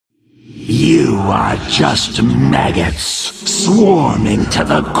You are just maggots swarming to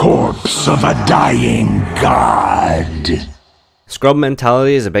the corpse of a dying god. Scrub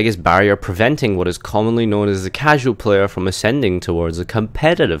mentality is the biggest barrier preventing what is commonly known as the casual player from ascending towards a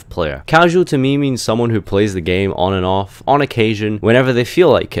competitive player. Casual to me means someone who plays the game on and off, on occasion, whenever they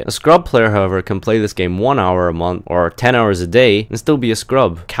feel like it. A scrub player, however, can play this game 1 hour a month or 10 hours a day and still be a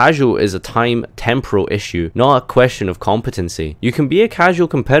scrub. Casual is a temporal issue, not a question of competency. You can be a casual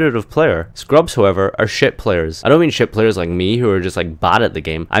competitive player. Scrubs, however, are shit players. I don't mean shit players like me who are just like bad at the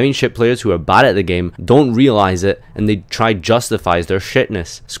game. I mean shit players who are bad at the game, don't realize it, and they try justify their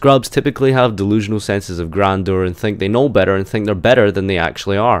shitness. Scrubs typically have delusional senses of grandeur and think they know better and think they're better than they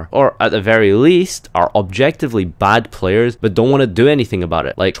actually are. Or at the very least, are objectively bad players but don't want to do anything about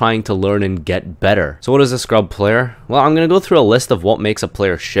it, like trying to learn and get better. So what is a scrub player? Well, I'm going to go through a list of what makes a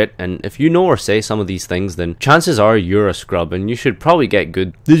player shit, and if you know or say some of these things, then chances are you're a scrub and you should probably get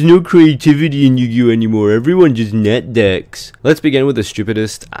good. There's no creativity in Yu-Gi-Oh anymore, everyone just net decks. Let's begin with the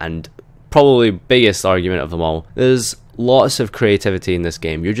stupidest and probably biggest argument of them all. There's lots of creativity in this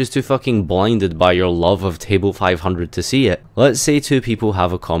game. You're just too fucking blinded by your love of Table 500 to see it. Let's say two people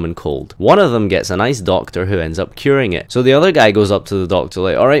have a common cold. One of them gets a nice doctor who ends up curing it. So the other guy goes up to the doctor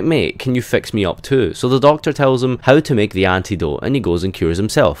like, alright mate, can you fix me up too? So the doctor tells him how to make the antidote and he goes and cures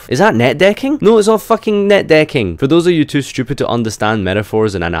himself. Is that net decking? No, it's all fucking net decking. For those of you too stupid to understand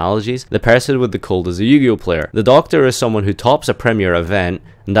metaphors and analogies, the person with the cold is a Yu-Gi-Oh player. The doctor is someone who tops a premier event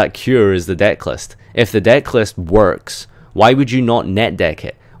and that cure is the deck list. If the deck list works, why would you not net deck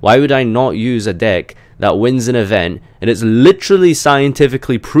it? Why would I not use a deck that wins an event and it's literally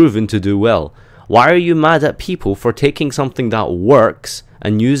scientifically proven to do well? Why are you mad at people for taking something that works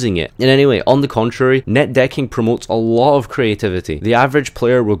and using it? And anyway, on the contrary, net decking promotes a lot of creativity. The average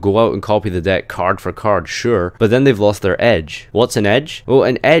player will go out and copy the deck card for card, sure, but then they've lost their edge. What's an edge? Well,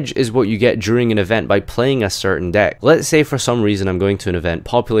 an edge is what you get during an event by playing a certain deck. Let's say for some reason I'm going to an event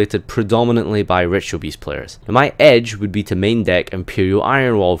populated predominantly by Ritual Beast players. And my edge would be to main deck Imperial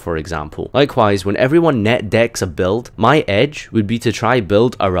Ironwall, for example. Likewise, when everyone net decks a build, my edge would be to try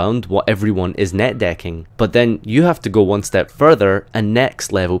build around what everyone is net decking. But then you have to go one step further and next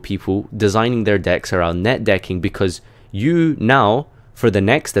level people designing their decks around net decking, because you now, for the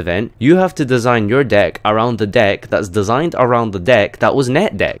next event, you have to design your deck around the deck that's designed around the deck that was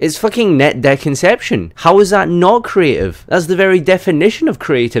net deck. It's fucking net deck inception. How is that not creative? That's the very definition of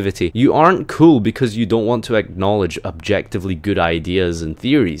creativity. You aren't cool because you don't want to acknowledge objectively good ideas and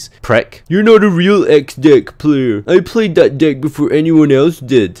theories. Prick. You're not a real X deck player. I played that deck before anyone else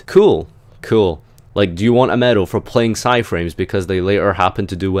did. Cool. Cool. Like, do you want a medal for playing Psyframes because they later happen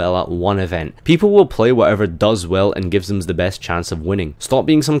to do well at one event? People will play whatever does well and gives them the best chance of winning. Stop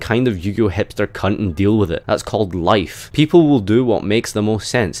being some kind of Yu-Gi-Oh hipster cunt and deal with it. That's called life. People will do what makes the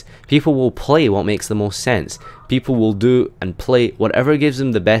most sense. People will play what makes the most sense. People will do and play whatever gives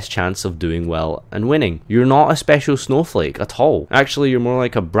them the best chance of doing well and winning. You're not a special snowflake at all. Actually, you're more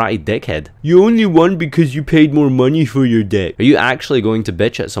like a bratty dickhead. You only won because you paid more money for your deck. Are you actually going to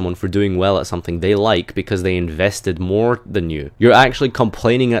bitch at someone for doing well at something they like because they invested more than you? You're actually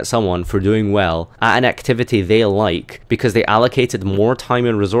complaining at someone for doing well at an activity they like because they allocated more time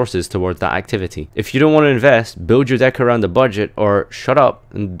and resources towards that activity. If you don't want to invest, build your deck around the budget, or shut up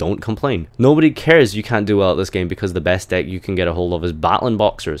and don't complain. Nobody cares you can't do well at this game because the best deck you can get a hold of is Battling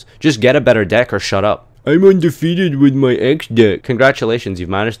Boxers. Just get a better deck or shut up. I'm undefeated with my X deck. Congratulations, you've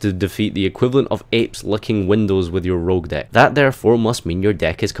managed to defeat the equivalent of apes licking windows with your rogue deck. That therefore must mean your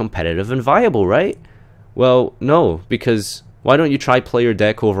deck is competitive and viable, right? Well, no, because why don't you try play your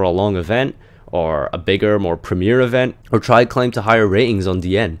deck over a long event, or a bigger, more premier event, or try climb to higher ratings on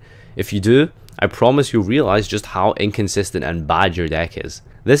DN? If you do, I promise you'll realize just how inconsistent and bad your deck is.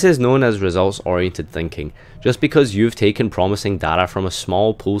 This is known as results-oriented thinking. Just because you've taken promising data from a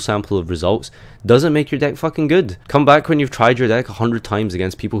small pool sample of results doesn't make your deck fucking good. Come back when you've tried your deck 100 times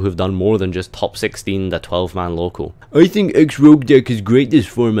against people who've done more than just top 16 the 12-man local. I think X-Rogue deck is great this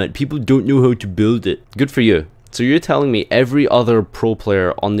format. People don't know how to build it. Good for you. So you're telling me every other pro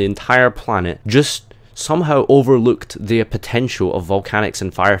player on the entire planet just somehow overlooked the potential of Volcanics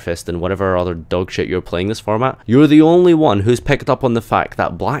and Fire Fist and whatever other dog shit you're playing this format? You're the only one who's picked up on the fact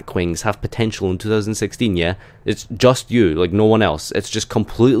that Blackwings have potential in 2016, yeah? It's just you, like no one else. It's just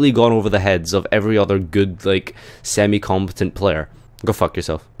completely gone over the heads of every other good, like, semi-competent player. Go fuck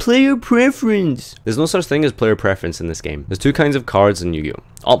yourself. Player preference! There's no such thing as player preference in this game. There's two kinds of cards in Yu-Gi-Oh!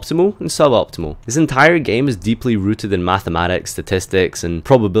 Optimal and suboptimal. This entire game is deeply rooted in mathematics, statistics, and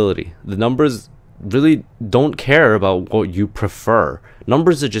probability. The numbers really don't care about what you prefer.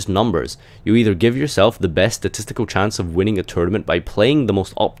 Numbers are just numbers. You either give yourself the best statistical chance of winning a tournament by playing the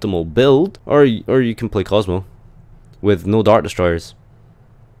most optimal build, or you can play Cosmo with no Dart Destroyers,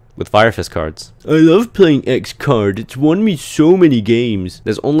 with Fire Fist cards. I love playing X card, it's won me so many games.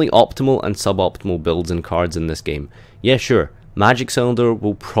 There's only optimal and suboptimal builds and cards in this game. Yeah, sure, Magic Cylinder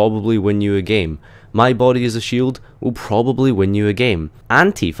will probably win you a game. My Body as a Shield will probably win you a game.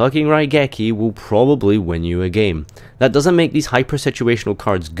 Anti-fucking Raigeki will probably win you a game. That doesn't make these hyper-situational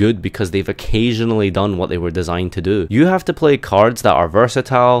cards good because they've occasionally done what they were designed to do. You have to play cards that are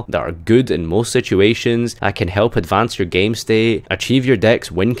versatile, that are good in most situations, that can help advance your game state, achieve your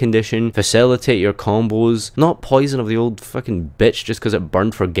deck's win condition, facilitate your combos, not Poison of the old fucking bitch just because it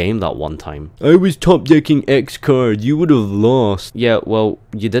burned for game that one time. I was top decking X card, you would have lost. Yeah, well,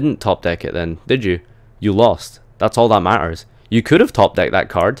 you didn't top deck it then, did you? You lost. That's all that matters. You could have top decked that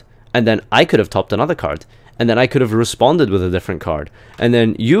card, and then I could have topped another card, and then I could have responded with a different card, and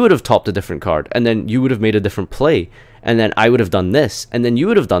then you would have topped a different card, and then you would have made a different play, and then I would have done this, and then you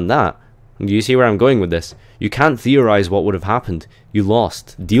would have done that. Do you see where I'm going with this? You can't theorize what would have happened. You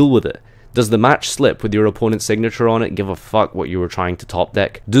lost. Deal with it. Does the match slip with your opponent's signature on it? Give a fuck what you were trying to top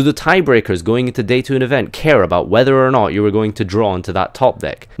deck. Do the tiebreakers going into day 2 an event care about whether or not you were going to draw into that top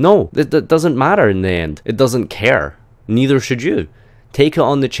deck? No, that doesn't matter in the end. It doesn't care. Neither should you. Take it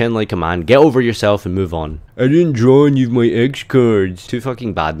on the chin like a man, get over yourself and move on. I didn't draw any of my X cards. Too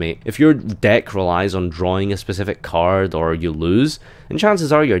fucking bad, mate. If your deck relies on drawing a specific card or you lose, then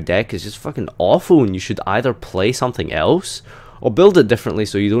chances are your deck is just fucking awful and you should either play something else or build it differently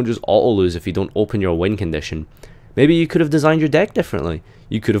so you don't just auto-lose if you don't open your win condition. Maybe you could have designed your deck differently.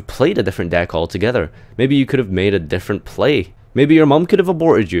 You could have played a different deck altogether. Maybe you could have made a different play. Maybe your mum could have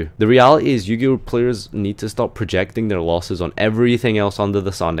aborted you. The reality is Yu-Gi-Oh! Players need to stop projecting their losses on everything else under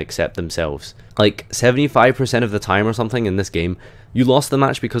the sun except themselves. Like 75% of the time or something in this game, you lost the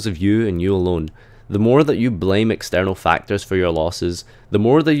match because of you and you alone. The more that you blame external factors for your losses, the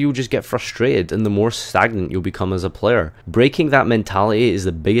more that you'll just get frustrated and the more stagnant you'll become as a player. Breaking that mentality is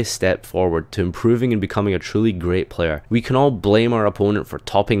the biggest step forward to improving and becoming a truly great player. We can all blame our opponent for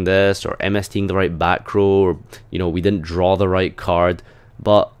topping this or MSTing the right back row or, we didn't draw the right card,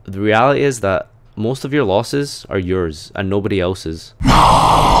 but the reality is that most of your losses are yours and nobody else's.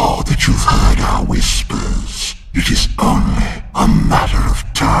 Now that you've heard our whispers, it is only a matter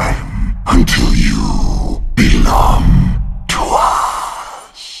of time until you belong